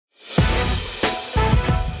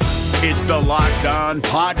It's the Locked On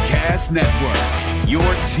Podcast Network, your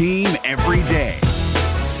team every day.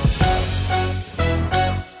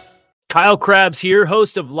 Kyle Krabs here,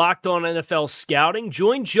 host of Locked On NFL Scouting.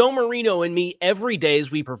 Join Joe Marino and me every day as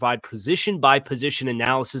we provide position-by-position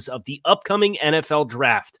analysis of the upcoming NFL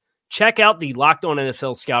Draft. Check out the Locked On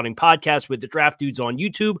NFL Scouting podcast with the Draft Dudes on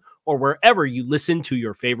YouTube or wherever you listen to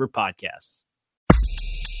your favorite podcasts.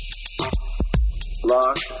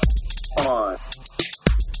 Locked On.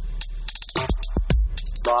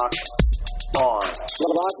 Locked On.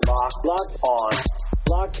 Locked On. Locked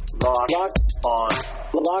On.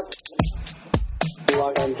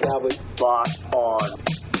 Locked On Cowboys. Locked On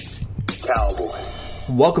Cowboys.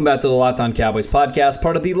 Welcome back to the Locked On Cowboys podcast,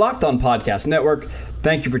 part of the Locked On Podcast Network.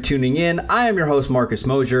 Thank you for tuning in. I am your host, Marcus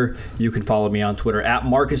Mosier. You can follow me on Twitter at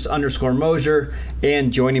Marcus_Mosier.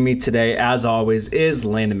 And joining me today, as always, is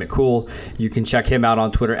Landon McCool. You can check him out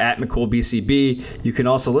on Twitter at McCoolBCB. You can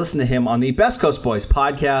also listen to him on the Best Coast Boys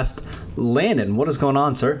podcast. Landon, what is going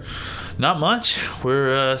on, sir? Not much.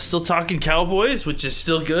 We're still talking Cowboys, which is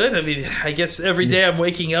still good. I mean, I guess every day I'm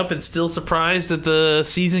waking up and still surprised that the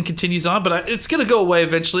season continues on, but it's going to go away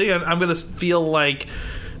eventually. I'm going to feel like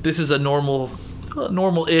this is a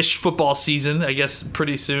normal-ish football season, I guess,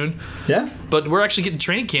 pretty soon. Yeah. But we're actually getting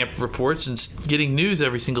training camp reports and getting news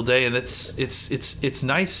every single day, and it's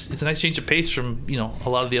nice. It's a nice change of pace from a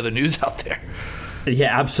lot of the other news out there.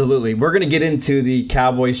 Yeah, absolutely. We're going to get into the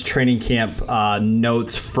Cowboys training camp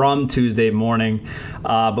notes from Tuesday morning.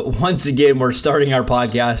 But once again, we're starting our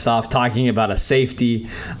podcast off talking about a safety.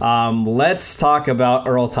 Let's talk about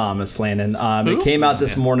Earl Thomas, Landon. It came out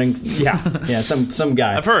this morning. Yeah, some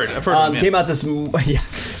guy. I've heard of him, came out this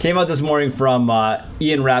morning from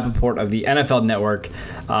Ian Rappaport of the NFL Network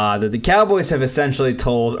that the Cowboys have essentially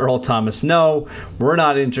told Earl Thomas, no, we're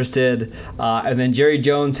not interested. And then Jerry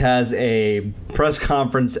Jones has a press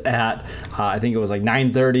conference at I think it was like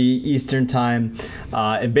 9:30 Eastern time,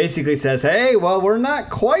 and basically says, hey, well, we're not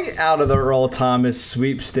quite out of the Earl Thomas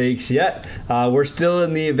sweepstakes yet. We're still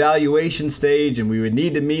in the evaluation stage, and we would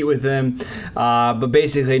need to meet with him. But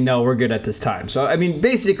basically, no, we're good at this time. So, I mean,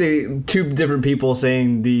 basically two different people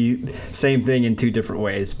saying the same thing in two different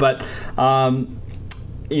ways. But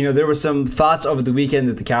there were some thoughts over the weekend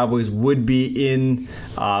that the Cowboys would be in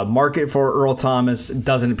market for Earl Thomas. It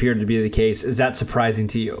doesn't appear to be the case. Is that surprising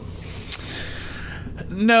to you?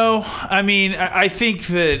 No. I mean, I think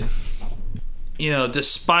that,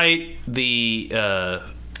 despite the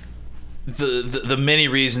many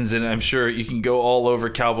reasons, and I'm sure you can go all over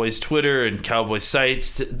Cowboys Twitter and Cowboys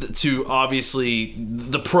sites to obviously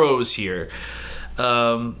the pros here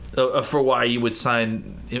for why you would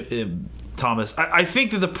sign Thomas. I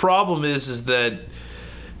think that the problem is that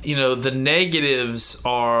the negatives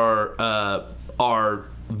are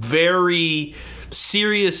very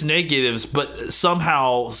serious negatives, but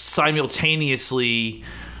somehow simultaneously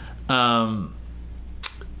very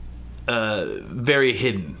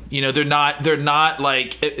hidden. They're not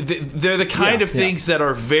like they're the kind of things that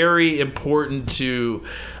are very important to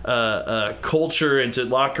culture and to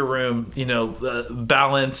locker room,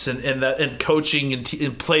 balance and coaching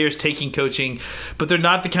and players taking coaching, but they're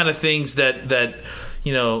not the kind of things that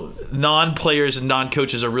non-players and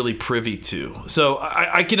non-coaches are really privy to. So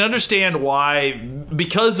I can understand why,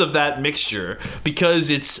 because of that mixture, because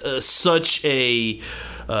it's such a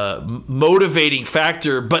motivating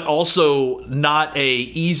factor, but also not a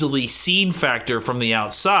easily seen factor from the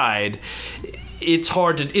outside. It's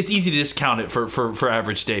easy to discount it for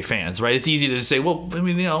average day fans, right? It's easy to say, well, I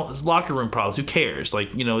mean, it's locker room problems. Who cares? Like,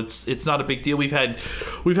 it's not a big deal. We've had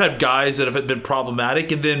guys that have been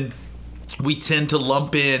problematic, and then we tend to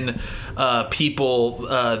lump in people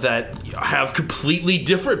that have completely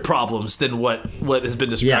different problems than what has been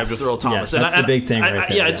described with Earl Thomas. That's the big thing right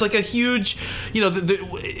there. Yeah, it's like a huge,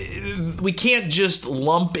 we can't just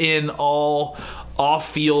lump in all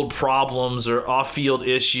off-field problems or off-field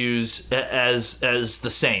issues as the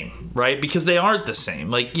same, right? Because they aren't the same.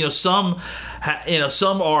 Like, some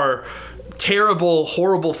are terrible,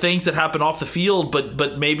 horrible things that happen off the field,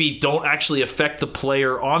 but maybe don't actually affect the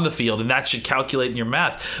player on the field, and that should calculate in your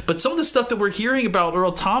math. But some of the stuff that we're hearing about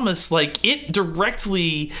Earl Thomas, like, it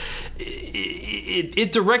directly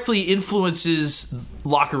influences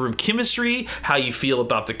locker room chemistry, how you feel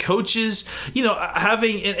about the coaches.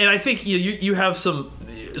 Having and I think you have some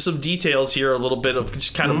details here, a little bit of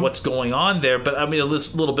just kind of what's going on there, but I mean a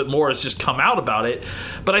little bit more has just come out about it.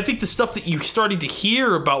 But I think the stuff that you're starting to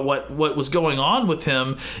hear about what was going on with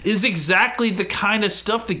him is exactly the kind of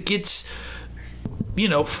stuff that gets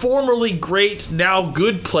formerly great, now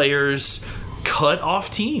good players cut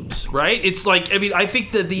off teams, right? It's like, I mean, I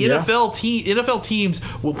think that the NFL teams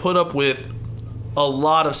will put up with a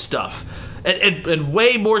lot of stuff. And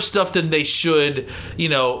way more stuff than they should,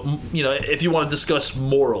 if you want to discuss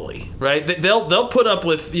morally, right? They'll put up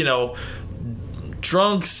with,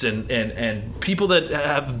 drunks and people that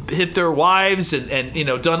have hit their wives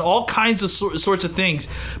and done all kinds of sorts of things,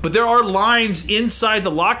 but there are lines inside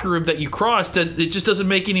the locker room that you cross that it just doesn't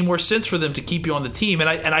make any more sense for them to keep you on the team. And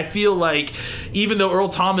I feel like even though Earl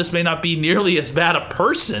Thomas may not be nearly as bad a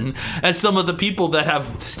person as some of the people that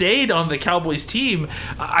have stayed on the Cowboys team,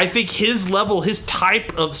 I think his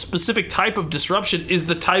specific type of disruption is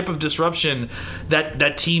the type of disruption that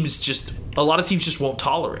a lot of teams just won't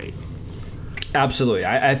tolerate. Absolutely.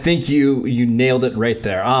 I think you nailed it right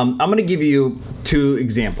there. I'm going to give you two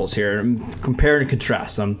examples here, compare and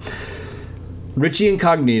contrast. Richie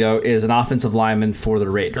Incognito is an offensive lineman for the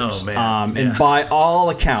Raiders. Oh, man. And by all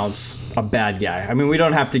accounts, a bad guy. I mean, we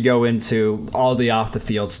don't have to go into all the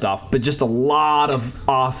off-the-field stuff, but just a lot of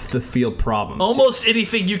off-the-field problems. Almost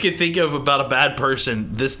anything you can think of about a bad person,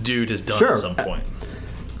 this dude has done at some point.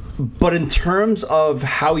 But in terms of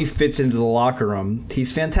how he fits into the locker room,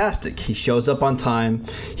 he's fantastic. He shows up on time.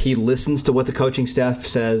 He listens to what the coaching staff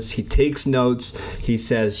says. He takes notes. He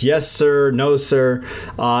says, yes, sir, no, sir,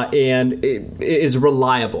 and it is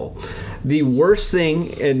reliable. The worst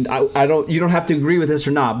thing, and you don't have to agree with this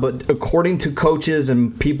or not, but according to coaches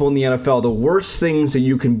and people in the NFL, the worst things that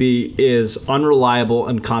you can be is unreliable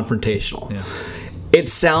and confrontational. Yeah. It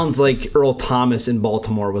sounds like Earl Thomas in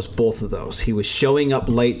Baltimore was both of those. He was showing up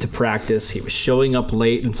late to practice. He was showing up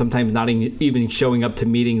late and sometimes not even showing up to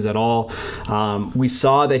meetings at all. We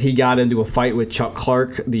saw that he got into a fight with Chuck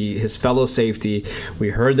Clark, his fellow safety.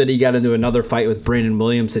 We heard that he got into another fight with Brandon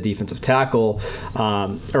Williams, the defensive tackle.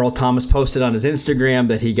 Earl Thomas posted on his Instagram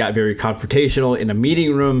that he got very confrontational in a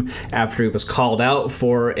meeting room after he was called out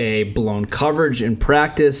for a blown coverage in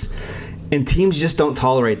practice. And teams just don't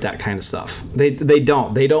tolerate that kind of stuff. They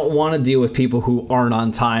don't. They don't want to deal with people who aren't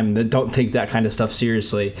on time, that don't take that kind of stuff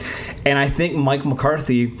seriously. And I think Mike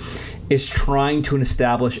McCarthy is trying to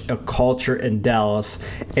establish a culture in Dallas.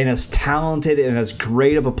 And as talented and as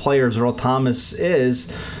great of a player as Earl Thomas is,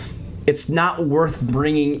 it's not worth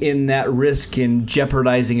bringing in that risk and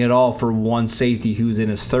jeopardizing it all for one safety who's in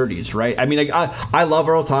his 30s, right? I mean, I love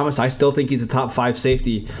Earl Thomas. I still think he's a top 5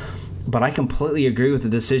 safety. But I completely agree with the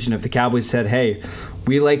decision if the Cowboys said, hey,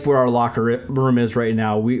 we like where our locker room is right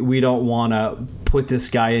now. We don't want to put this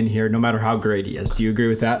guy in here no matter how great he is. Do you agree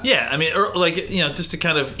with that? Yeah, I mean, just to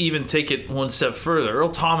kind of even take it one step further, Earl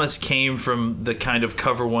Thomas came from the kind of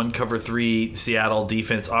cover 1, cover 3 Seattle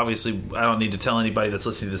defense. Obviously, I don't need to tell anybody that's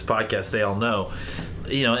listening to this podcast. They all know.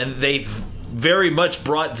 And they've very much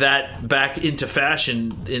brought that back into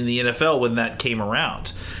fashion in the NFL when that came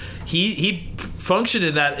around. He functioned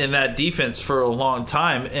in that defense for a long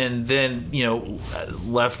time, and then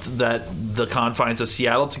left the confines of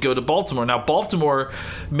Seattle to go to Baltimore. Now Baltimore's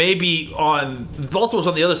on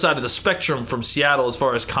the other side of the spectrum from Seattle as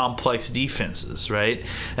far as complex defenses, right?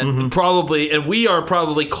 And we are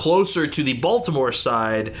probably closer to the Baltimore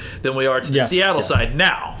side than we are to the Seattle side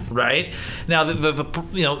now, right? Now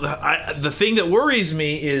the thing that worries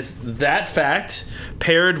me is that fact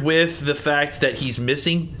paired with the fact that he's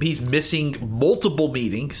missing multiple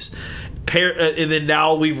meetings, and then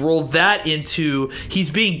now we've rolled that into he's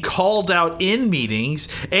being called out in meetings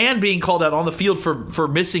and being called out on the field for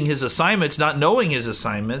missing his assignments, not knowing his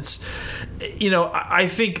assignments. I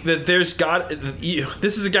think that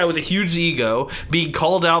this is a guy with a huge ego being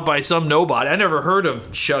called out by some nobody. I never heard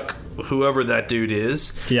of Chuck, whoever that dude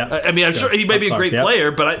is. Yeah, I mean, I'm sure he may be a great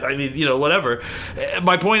player, but I mean, whatever.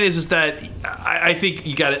 My point is that I think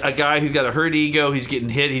you got a guy who's got a hurt ego. He's getting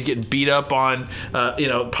hit. He's getting beat up on.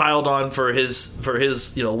 Piled on for his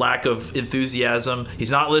lack of enthusiasm.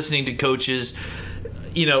 He's not listening to coaches.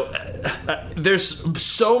 There's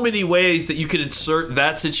so many ways that you could insert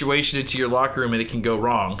that situation into your locker room and it can go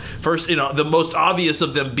wrong. First, the most obvious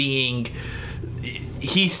of them being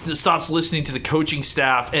he stops listening to the coaching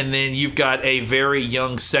staff, and then you've got a very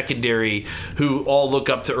young secondary who all look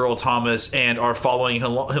up to Earl Thomas and are following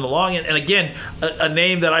him along. And again, a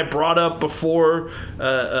name that I brought up before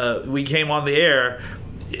we came on the air,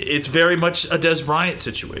 it's very much a Des Bryant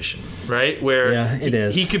situation, right? Where it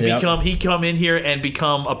is. He could come in here and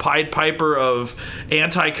become a Pied Piper of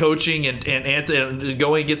anti-coaching and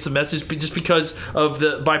going against the message just because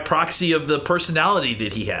of by proxy of the personality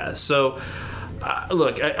that he has. So,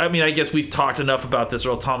 look, I mean, I guess we've talked enough about this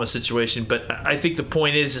Earl Thomas situation, but I think the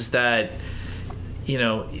point is that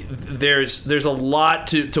there's a lot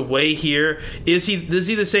to weigh here. Is he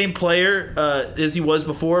the same player as he was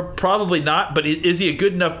before? Probably not. But is he a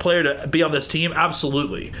good enough player to be on this team?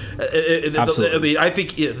 Absolutely. Absolutely. I mean, I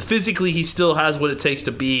think physically he still has what it takes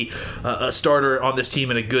to be a starter on this team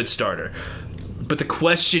and a good starter. But the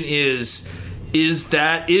question is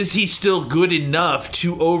he still good enough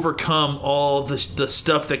to overcome all the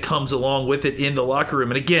stuff that comes along with it in the locker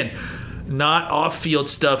room? And again, not off-field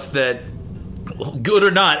stuff that, good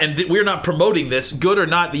or not, and we're not promoting this, good or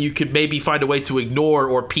not, that you could maybe find a way to ignore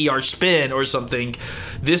or PR spin or something.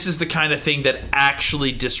 This is the kind of thing that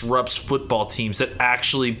actually disrupts football teams, that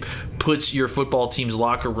actually puts your football team's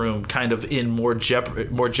locker room kind of in more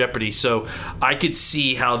jeopardy. So I could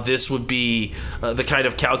see how this would be the kind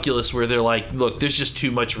of calculus where they're like, look, there's just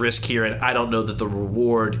too much risk here, and I don't know that the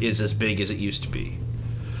reward is as big as it used to be.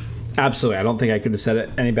 Absolutely. I don't think I could have said it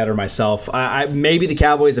any better myself. Maybe the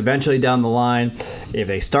Cowboys eventually down the line, if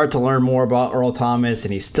they start to learn more about Earl Thomas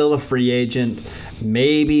and he's still a free agent,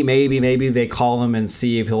 maybe they call him and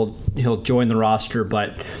see if he'll join the roster.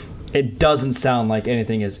 But it doesn't sound like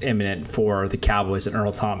anything is imminent for the Cowboys and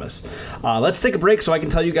Earl Thomas. Let's take a break so I can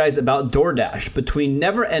tell you guys about DoorDash. Between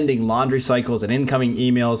never-ending laundry cycles and incoming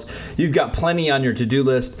emails, you've got plenty on your to-do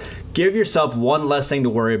list. Give yourself one less thing to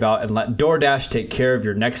worry about and let DoorDash take care of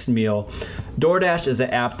your next meal. DoorDash is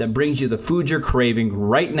an app that brings you the food you're craving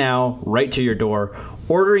right now, right to your door.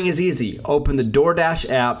 Ordering is easy. Open the DoorDash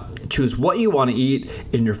app, choose what you want to eat,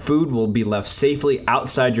 and your food will be left safely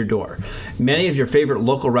outside your door. Many of your favorite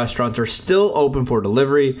local restaurants are still open for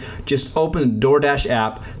delivery. Just open the DoorDash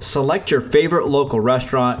app, select your favorite local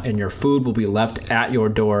restaurant, and your food will be left at your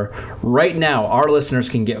door. Right now, our listeners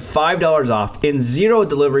can get $5 off and 0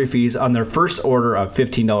 delivery fees on their first order of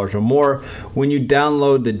 $15 or more when you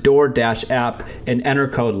download the DoorDash app and enter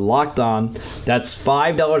code LOCKEDON. That's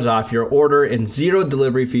 $5 off your order and 0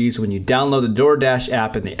 delivery fees when you download the DoorDash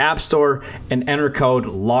app in the App Store and enter code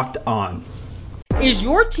LOCKEDON. Is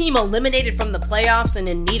your team eliminated from the playoffs and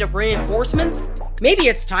in need of reinforcements? Maybe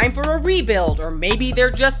it's time for a rebuild, or maybe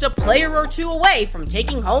they're just a player or two away from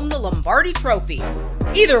taking home the Lombardi Trophy.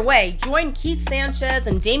 Either way, join Keith Sanchez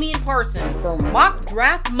and Damian Parson for Mock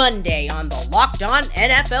Draft Monday on the Locked On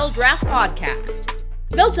NFL Draft Podcast.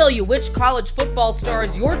 They'll tell you which college football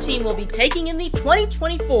stars your team will be taking in the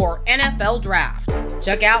 2024 NFL Draft.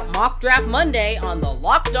 Check out Mock Draft Monday on the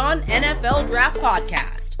Locked On NFL Draft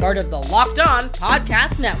Podcast, part of the Locked On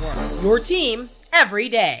Podcast Network, your team every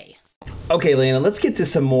day. Okay, Lena, let's get to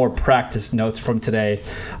some more practice notes from today.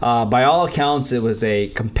 By all accounts, it was a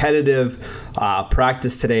competitive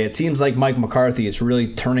practice today. It seems like Mike McCarthy is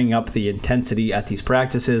really turning up the intensity at these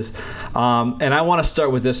practices. And I want to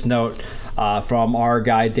start with this note from our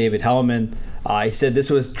guy, David Hellman. He said this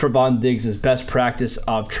was Trevon Diggs' best practice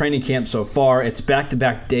of training camp so far. It's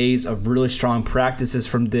back-to-back days of really strong practices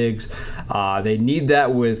from Diggs. They need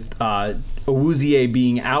that with Awuzie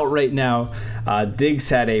being out right now. Diggs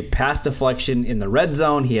had a pass deflection in the red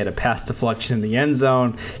zone. He had a pass deflection in the end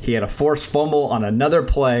zone. He had a forced fumble on another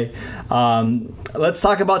play. Let's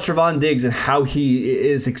talk about Trevon Diggs and how he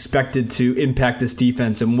is expected to impact this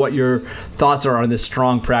defense and what your thoughts are on this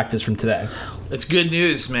strong practice from today. It's good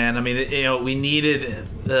news, man. I mean, we needed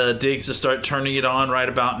Diggs to start turning it on right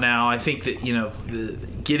about now. I think that,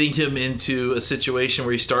 getting him into a situation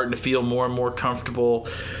where he's starting to feel more and more comfortable,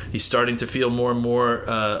 he's starting to feel more and more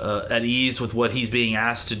at ease with what he's being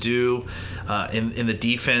asked to do in the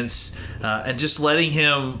defense, and just letting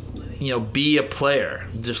him be a player,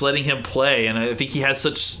 just letting him play. And I think he has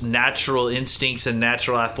such natural instincts and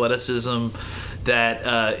natural athleticism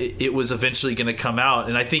that it was eventually going to come out.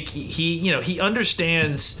 And I think he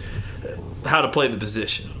understands how to play the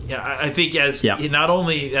position. Yeah, I think not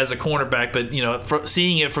only as a cornerback, but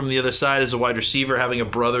seeing it from the other side as a wide receiver, having a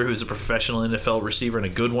brother who's a professional NFL receiver and a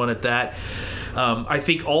good one at that. I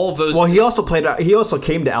think all of those. Well, he also came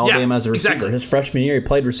to Alabama as a receiver. Exactly. His freshman year, he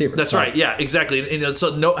played receiver. That's right. Yeah, exactly. And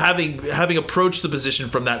so having approached the position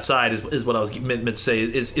from that side is what I was meant to say.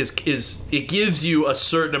 Is it gives you a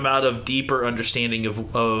certain amount of deeper understanding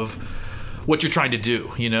of what you're trying to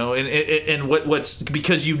do, and what's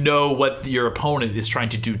because what your opponent is trying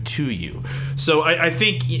to do to you. So I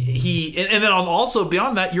think and then also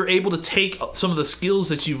beyond that, you're able to take some of the skills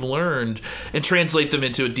that you've learned and translate them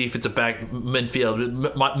into a defensive back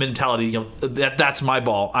mentality. That's my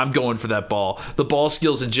ball. I'm going for that ball. The ball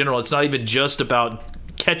skills in general. It's not even just about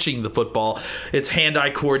catching the football. It's hand-eye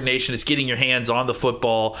coordination. It's getting your hands on the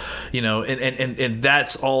football. And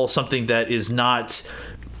that's all something that is not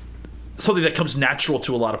something that comes natural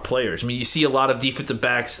to a lot of players. I mean, you see a lot of defensive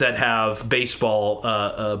backs that have baseball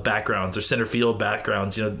backgrounds or center field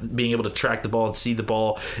backgrounds, being able to track the ball and see the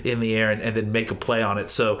ball in the air and then make a play on it.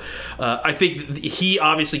 So I think he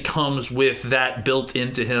obviously comes with that built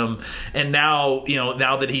into him. And now,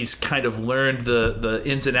 now that he's kind of learned the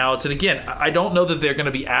ins and outs, and again, I don't know that they're going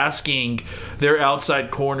to be asking their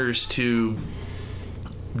outside corners to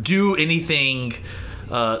do anything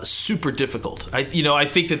super difficult. I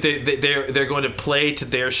think that they're going to play to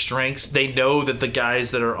their strengths. They know that the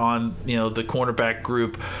guys that are on the cornerback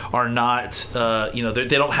group are not they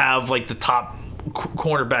don't have like the top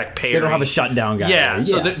cornerback pairing. They don't have a shutdown guy. Yeah,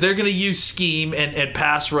 so they're going to use scheme and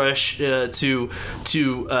pass rush to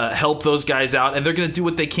help those guys out, and they're going to do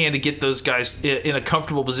what they can to get those guys in a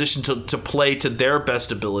comfortable position to play to their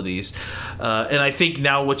best abilities. And I think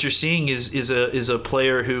now what you're seeing is a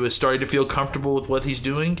player who is starting to feel comfortable with what he's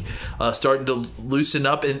doing, starting to loosen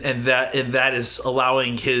up, and that is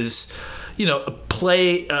allowing his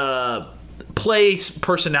play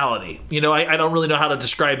personality. I don't really know how to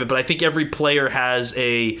describe it, but I think every player has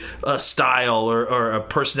a style or a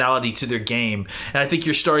personality to their game, and I think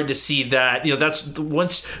you're starting to see that. That's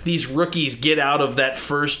once these rookies get out of that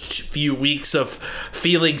first few weeks of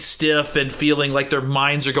feeling stiff and feeling like their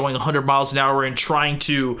minds are going 100 miles an hour and trying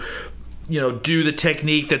to do the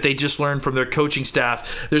technique that they just learned from their coaching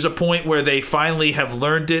staff. There's a point where they finally have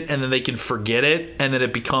learned it, and then they can forget it, and then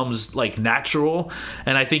it becomes like natural.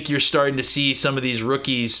 And I think you're starting to see some of these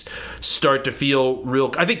rookies start to feel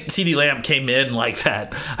real. I think CeeDee Lamb came in like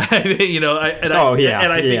that. I think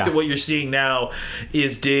that what you're seeing now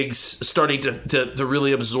is Diggs starting to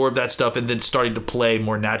really absorb that stuff and then starting to play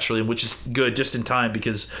more naturally, which is good just in time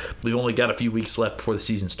because we've only got a few weeks left before the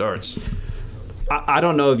season starts. I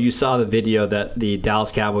don't know if you saw the video that the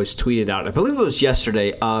Dallas Cowboys tweeted out. I believe it was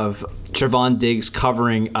yesterday of Trevon Diggs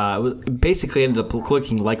covering. Basically ended up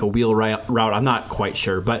looking like a wheel route. I'm not quite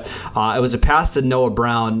sure, but it was a pass to Noah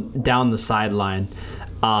Brown down the sideline.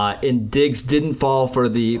 And Diggs didn't fall for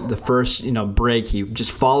the first break. He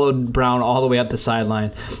just followed Brown all the way up the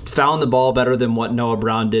sideline, found the ball better than what Noah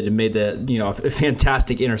Brown did, and made a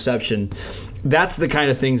fantastic interception. That's the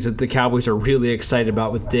kind of things that the Cowboys are really excited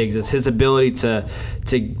about with Diggs, is his ability to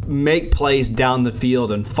make plays down the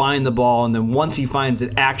field and find the ball, and then once he finds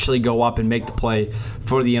it, actually go up and make the play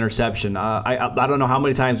for the interception. I don't know how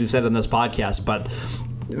many times we've said on this podcast, but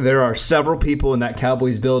there are several people in that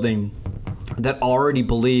Cowboys building that already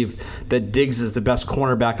believe that Diggs is the best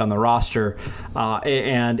cornerback on the roster.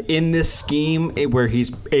 And in this scheme where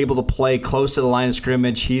he's able to play close to the line of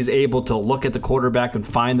scrimmage, he's able to look at the quarterback and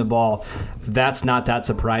find the ball. That's not that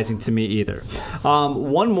surprising to me either.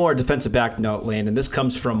 One more defensive back note, Landon. This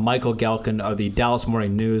comes from Michael Galkin of the Dallas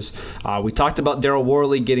Morning News. We talked about Daryl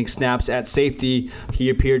Worley getting snaps at safety. He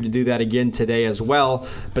appeared to do that again today as well.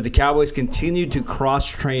 But the Cowboys continue to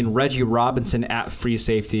cross-train Reggie Robinson at free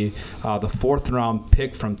safety, the fourth-round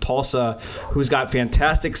pick from Tulsa, who's got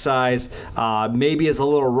fantastic size, maybe is a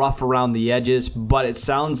little rough around the edges, but it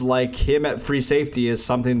sounds like him at free safety is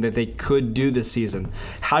something that they could do this season.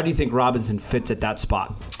 How do you think Robinson fits at that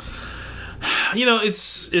spot?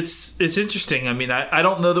 It's interesting. I mean, I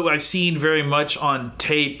don't know that I've seen very much on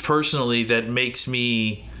tape personally that makes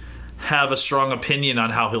me have a strong opinion on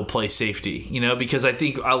how he'll play safety, because I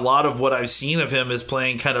think a lot of what I've seen of him is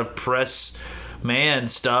playing kind of press man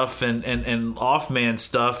stuff and off man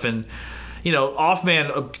stuff, and off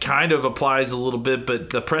man kind of applies a little bit, but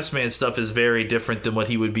the press man stuff is very different than what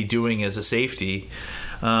he would be doing as a safety.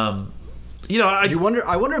 I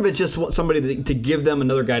wonder if it's just somebody to give them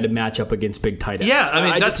another guy to match up against big tight ends. Yeah, I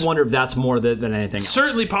mean, I just wonder if that's more than anything else.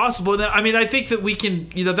 Certainly possible. I mean, I think that we can.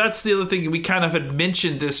 That's the other thing that we kind of had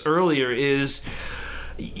mentioned this earlier is,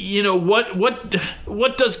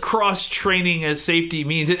 what does cross training as safety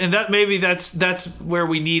means, and that maybe that's where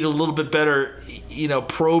we need a little bit better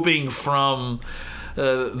probing from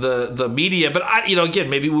the media. But again,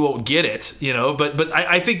 maybe we won't get it, but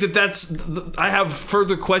I think that's I have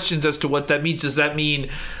further questions as to what that means. Does that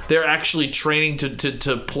mean they're actually training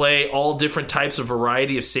to play all different types of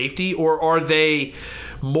variety of safety, or are they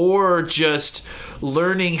more just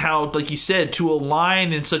learning how, like you said, to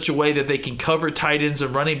align in such a way that they can cover tight ends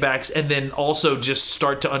and running backs, and then also just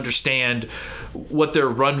start to understand what their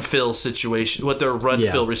run fill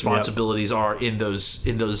responsibilities are in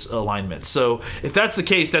those alignments. So if that's the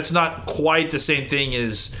case, that's not quite the same thing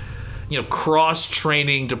as cross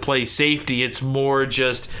training to play safety. It's more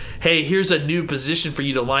just, hey, here's a new position for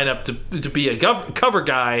you to line up to be a cover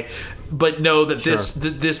guy, but know that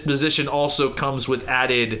this position also comes with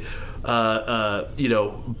added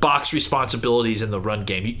box responsibilities in the run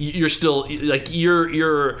game. You're still like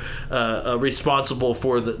you're responsible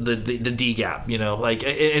for the D gap.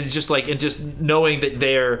 And just knowing that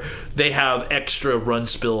they have extra run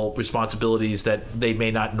spill responsibilities that they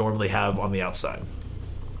may not normally have on the outside.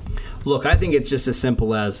 Look, I think it's just as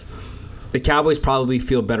simple as the Cowboys probably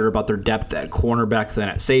feel better about their depth at cornerback than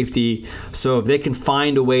at safety. So if they can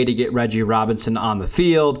find a way to get Reggie Robinson on the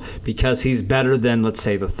field because he's better than, let's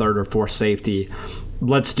say, the third or fourth safety,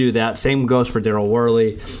 let's do that. Same goes for Daryl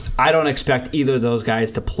Worley. I don't expect either of those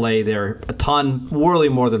guys to play there a ton. Worley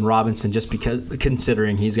more than Robinson, just because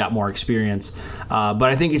considering he's got more experience. But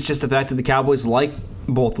I think it's just the fact that the Cowboys like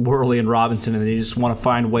both Worley and Robinson, and they just want to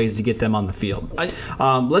find ways to get them on the field.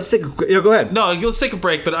 Let's take go ahead. No, let's take a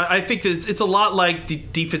break. But I think that it's a lot like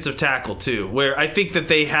defensive tackle too, where I think that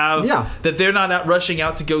they have that they're not out rushing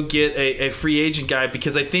out to go get a free agent guy,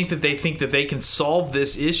 because I think that they can solve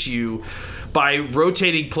this issue by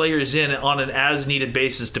rotating players in on an as-needed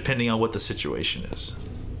basis depending on what the situation is.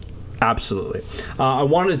 Absolutely. I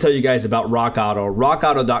wanted to tell you guys about Rock Auto.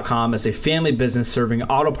 RockAuto.com is a family business serving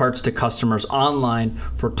auto parts to customers online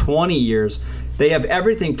for 20 years. They have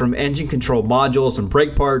everything from engine control modules and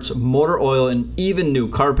brake parts, motor oil, and even new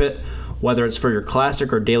carpet. Whether it's for your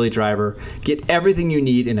classic or daily driver, get everything you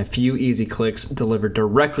need in a few easy clicks delivered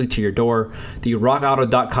directly to your door. The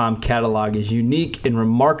RockAuto.com catalog is unique and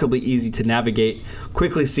remarkably easy to navigate.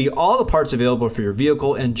 Quickly see all the parts available for your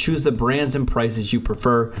vehicle and choose the brands and prices you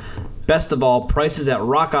prefer. Best of all, prices at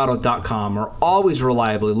RockAuto.com are always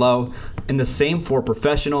reliably low, and the same for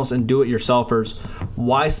professionals and do-it-yourselfers.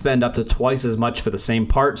 Why spend up to twice as much for the same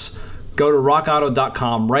parts? Go to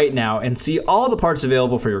rockauto.com right now and see all the parts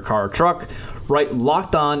available for your car or truck. Write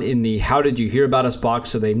Locked On in the How Did You Hear About Us box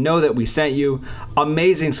so they know that we sent you.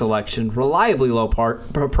 Amazing selection, reliably low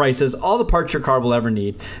prices, all the parts your car will ever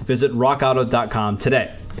need. Visit rockauto.com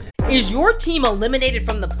today. Is your team eliminated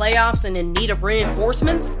from the playoffs and in need of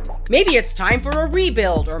reinforcements? Maybe it's time for a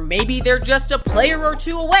rebuild, or maybe they're just a player or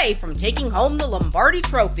two away from taking home the Lombardi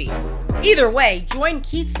Trophy. Either way, join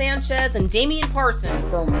Keith Sanchez and Damian Parson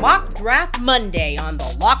for Mock Draft Monday on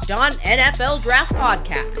the Locked On NFL Draft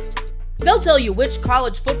Podcast. They'll tell you which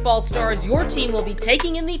college football stars your team will be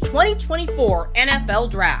taking in the 2024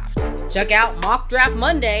 NFL Draft. Check out Mock Draft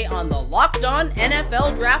Monday on the Locked On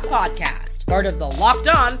NFL Draft Podcast, part of the Locked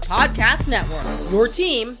On Podcast Network. Your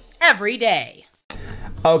team every day.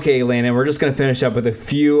 Okay, Landon, we're just going to finish up with a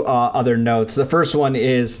few other notes. The first one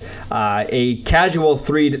is a casual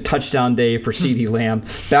 3-touchdown day for CeeDee Lamb.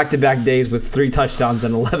 Back-to-back days with 3 touchdowns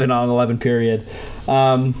and 11-on-11 period.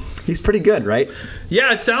 He's pretty good, right?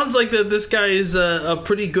 Yeah, it sounds like that this guy is a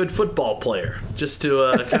pretty good football player. Just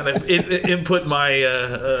to kind of input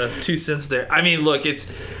my 2 cents there. I mean, look, it's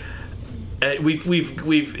we've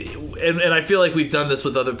and I feel like we've done this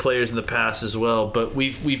with other players in the past as well. But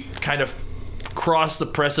we've kind of crossed the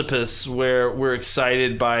precipice where we're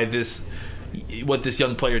excited by what this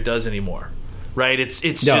young player does anymore, right?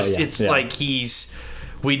 Like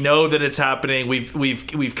we know that it's happening.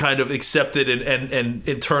 We've kind of accepted and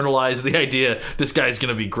internalized the idea this guy's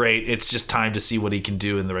going to be great. It's just time to see what he can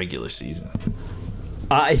do in the regular season.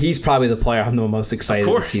 He's probably the player I'm the most excited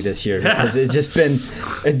to see this year, because it's just been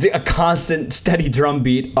a constant, steady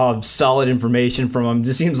drumbeat of solid information from him. It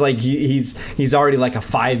just seems like he's already like a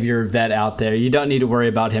 5-year vet out there. You don't need to worry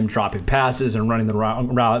about him dropping passes and running the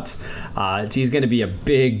routes. He's going to be a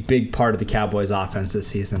big part of the Cowboys offense this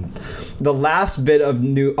season. The last bit of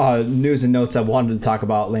news and notes I wanted to talk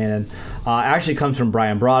about, Landon, actually comes from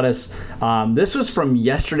Brian Broaddus. This was from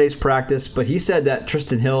yesterday's practice, but he said that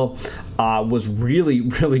Tristan Hill was really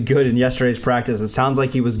good in yesterday's practice. It sounds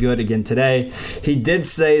like he was good again today. He did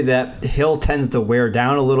say that Hill tends to wear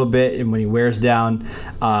down a little bit, and when he wears down,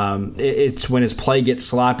 it's when his play gets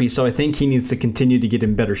sloppy. So I think he needs to continue to get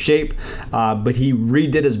in better shape. But he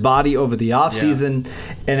redid his body over the offseason,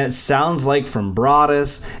 and it sounds like from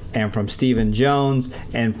Broaddus and from Stephen Jones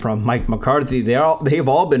and from Mike McCarthy, they've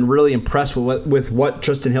all been really impressed with what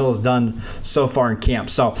Tristan Hill has done so far in camp.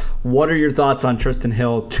 So what are your thoughts on Tristan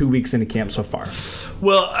Hill 2 weeks into camp so far?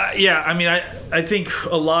 Well, I mean, I think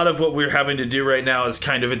a lot of what we're having to do right now is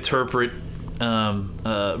kind of interpret,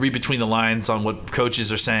 read between the lines on what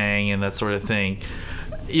coaches are saying and that sort of thing.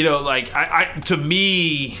 To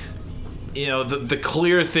me, the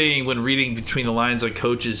clear thing when reading between the lines on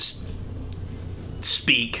coaches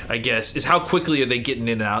speak, I guess, is how quickly are they getting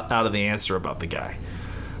in and out of the answer about the guy,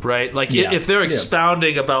 right? Like if they're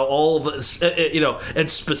expounding about all the, and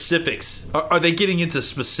specifics, are they getting into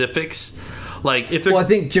specifics Like, if I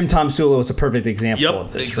think Jim Tomsula was a perfect example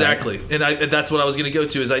of this. Exactly. Right? And that's what I was going to go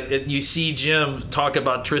to, is you see Jim talk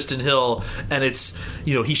about Tristan Hill, and it's,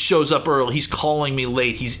 he shows up early, he's calling me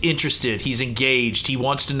late, he's interested, he's engaged, he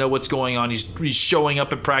wants to know what's going on, he's showing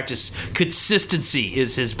up at practice. Consistency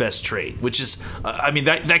is his best trait, which is,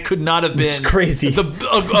 that could not have been it's crazy. He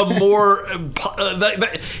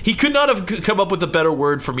could not have come up with a better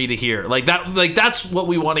word for me to hear. That's what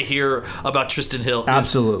we want to hear about Tristan Hill.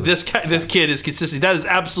 Absolutely. This kid is consistent. That is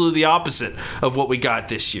absolutely the opposite of what we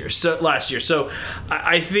got last year. So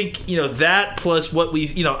I think, that plus what we,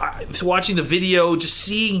 watching the video, just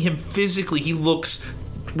seeing him physically, he looks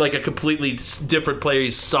like a completely different player.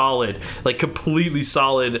 He's solid, like completely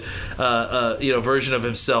solid, version of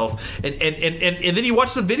himself. And then you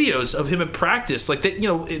watch the videos of him in practice, like that.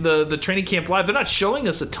 The training camp live. They're not showing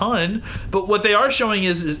us a ton, but what they are showing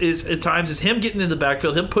is at times is him getting in the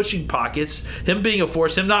backfield, him pushing pockets, him being a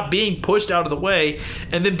force, him not being pushed out of the way,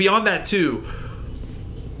 and then beyond that too.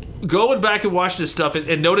 Going back and watch this stuff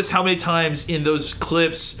and notice how many times in those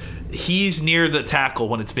clips he's near the tackle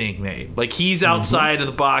when it's being made. Like, he's outside of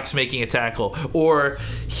the box making a tackle, or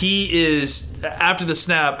he is after the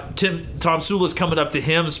snap. Tomsula's coming up to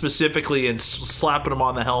him specifically and slapping him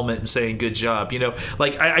on the helmet and saying "good job."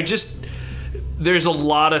 There's a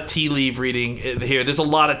lot of tea leaf reading here. There's a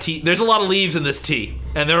lot of leaves in this tea,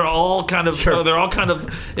 and they're all kind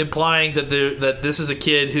of implying that this is a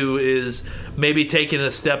kid who is maybe taking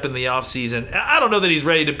a step in the offseason. I don't know that he's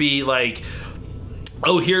ready to be like,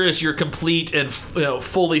 oh, here is your complete and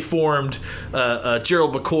fully formed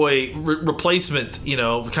Gerald McCoy replacement,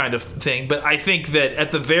 kind of thing. But I think that at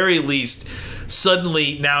the very least,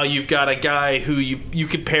 suddenly now you've got a guy who you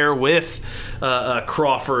could pair with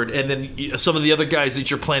Crawford, and then some of the other guys that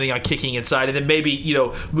you're planning on kicking inside, and then maybe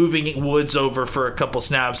moving Woods over for a couple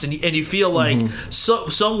snaps, and you feel like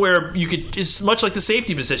somewhere you could, it's much like the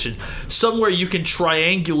safety position, somewhere you can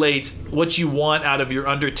triangulate what you want out of your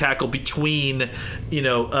under tackle between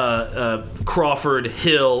Crawford,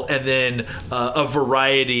 Hill, and then a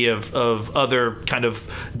variety of other kind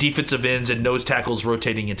of defensive ends and nose tackles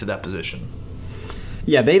rotating into that position.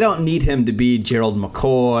 Yeah, they don't need him to be Gerald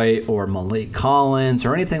McCoy or Malik Collins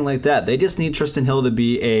or anything like that. They just need Tristan Hill to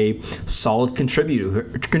be a solid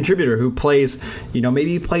contributor who plays, maybe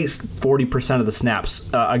he plays 40% of the snaps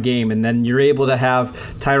a game, and then you're able to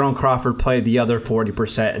have Tyrone Crawford play the other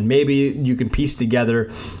 40%, and maybe you can piece together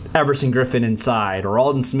Everson Griffin inside or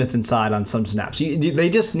Alden Smith inside on some snaps. They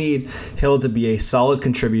just need Hill to be a solid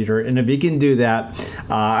contributor, and if he can do that,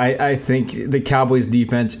 I think the Cowboys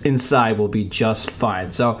defense inside will be just fine.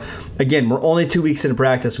 So again, we're only 2 weeks into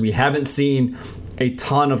practice. We haven't seen a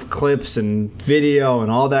ton of clips and video and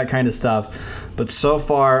all that kind of stuff, but so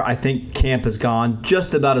far I think camp has gone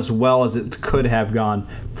just about as well as it could have gone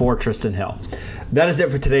for Tristan Hill. That is it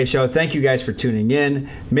for today's show. Thank you guys for tuning in.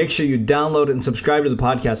 Make sure you download and subscribe to the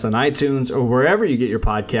podcast on iTunes or wherever you get your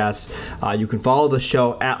podcasts. You can follow the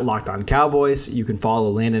show at Locked On Cowboys. You can follow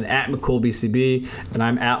Landon at McCoolBCB, and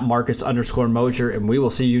I'm at Marcus_Mosier, and we will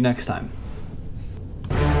see you next time.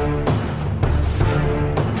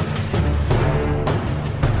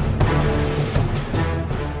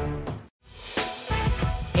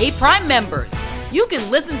 Hey, Prime members, you can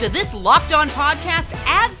listen to this Locked On podcast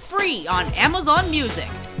ad-free on Amazon Music.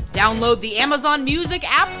 Download the Amazon Music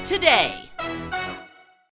app today.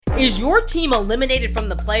 Is your team eliminated from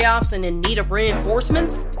the playoffs and in need of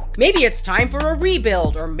reinforcements? Maybe it's time for a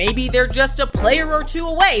rebuild, or maybe they're just a player or two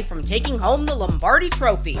away from taking home the Lombardi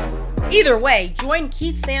Trophy. Either way, join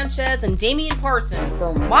Keith Sanchez and Damian Parson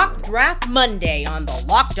for Mock Draft Monday on the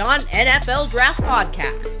Locked On NFL Draft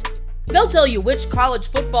Podcast. They'll tell you which college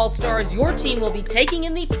football stars your team will be taking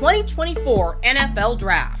in the 2024 NFL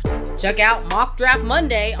Draft. Check out Mock Draft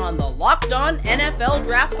Monday on the Locked On NFL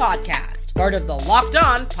Draft Podcast, part of the Locked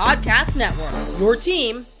On Podcast Network. Your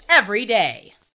team every day.